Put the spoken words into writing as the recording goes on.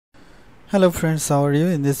Hello friends, how are you?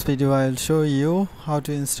 In this video I'll show you how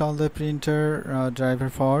to install the printer driver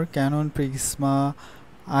for Canon PIXMA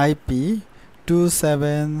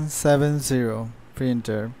iP2770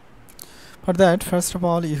 printer. For that, first of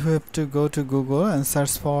all, you have to go to Google and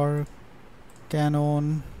search for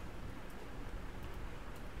Canon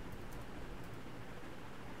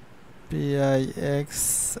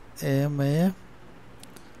PIXMA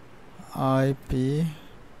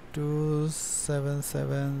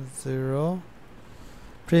iP2770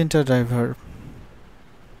 printer driver.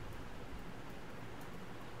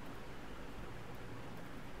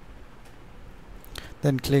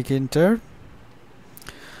 Then click enter.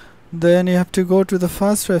 Then you have to go to the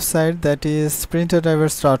first website, that is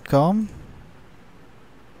printerdrivers.com.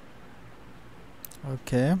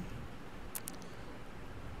 Okay.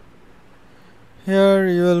 Here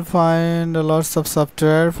you will find lots of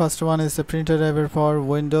software. First one is the printer driver for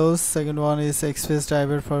Windows. Second one is XPS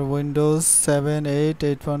driver for Windows 7, 8,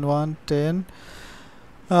 8.1, 10.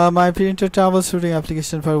 My printer troubleshooting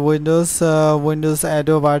application for Windows. Windows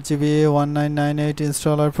Adobe RGBA 1998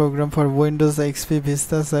 installer program for Windows XP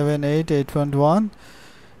Vista 7, 8, 8.1.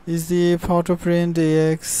 Is the PhotoPrint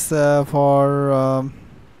EX for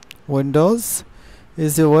Windows.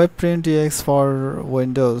 Is the WebPrint EX for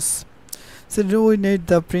Windows. So do we need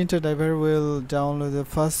the printer driver? We'll download the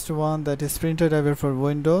first one, that is printer driver for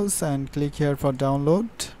Windows, and click here for download.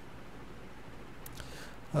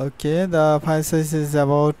 Okay, the file size is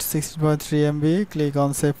about 16.3 MB. Click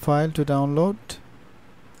on save file to download.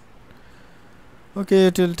 Okay,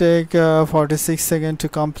 it will take 46 seconds to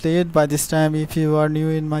complete. By this time, if you are new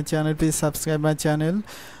in my channel, please subscribe my channel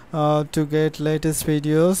to get latest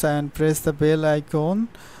videos and press the bell icon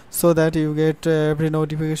so that you get every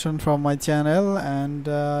notification from my channel. And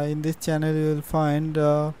in this channel you will find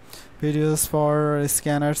videos for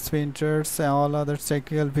scanners, printers, and all other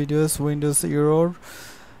technical videos, Windows error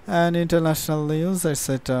and international news,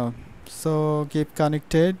 etc. So keep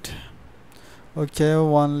connected. Okay,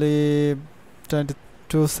 only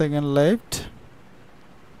 22 seconds left.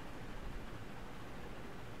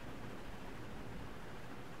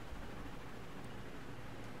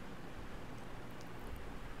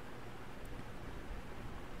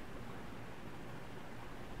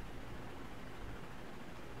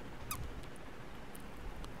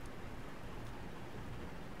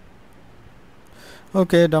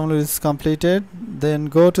 Okay, download is completed. Then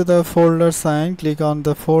go to the folder sign, click on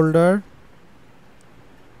the folder,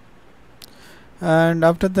 and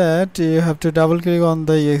after that you have to double click on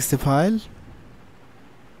the exe file.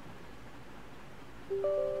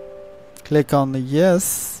 Click on the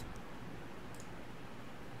yes.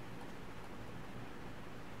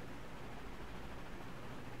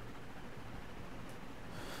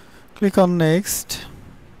 Click on next.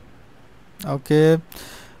 Okay.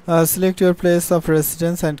 Select your place of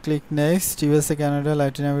residence and click next. USA, Canada,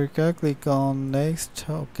 Latin America, click on next.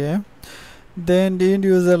 Okay. Then the end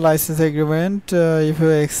user license agreement, if you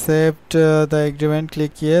accept the agreement,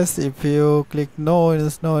 click yes. If you click no,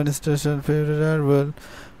 no installation printer will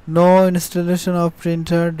no installation of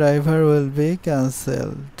printer driver will be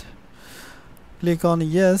cancelled. Click on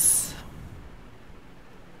yes.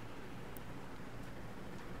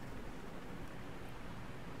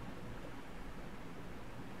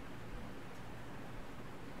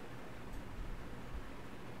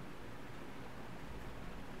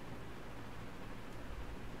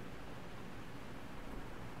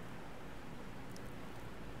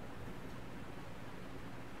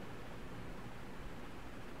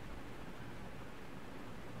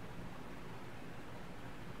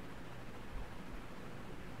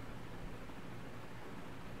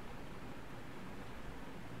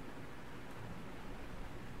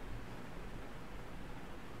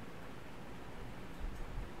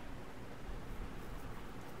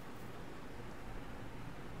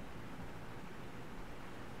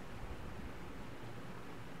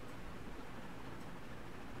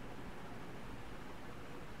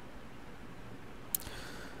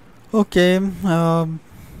 Okay,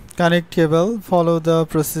 connect cable. Follow the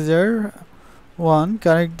procedure. 1.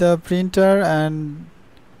 Connect the printer and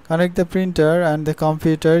the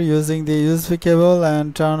computer using the USB cable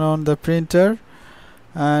and turn on the printer.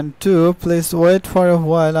 And 2. Please wait for a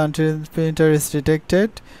while until the printer is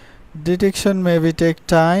detected. Detection may take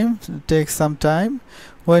some time.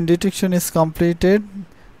 When detection is completed,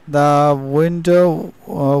 the window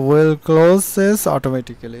will close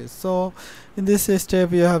automatically. So in this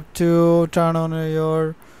step you have to turn on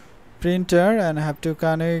your printer and have to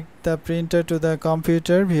connect the printer to the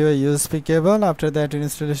computer via USB cable. After that,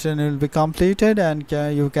 installation will be completed and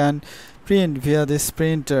you can print via this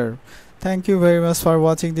printer. Thank you very much for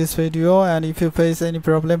watching this video, and if you face any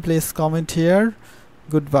problem, please comment here.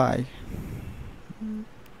 Goodbye.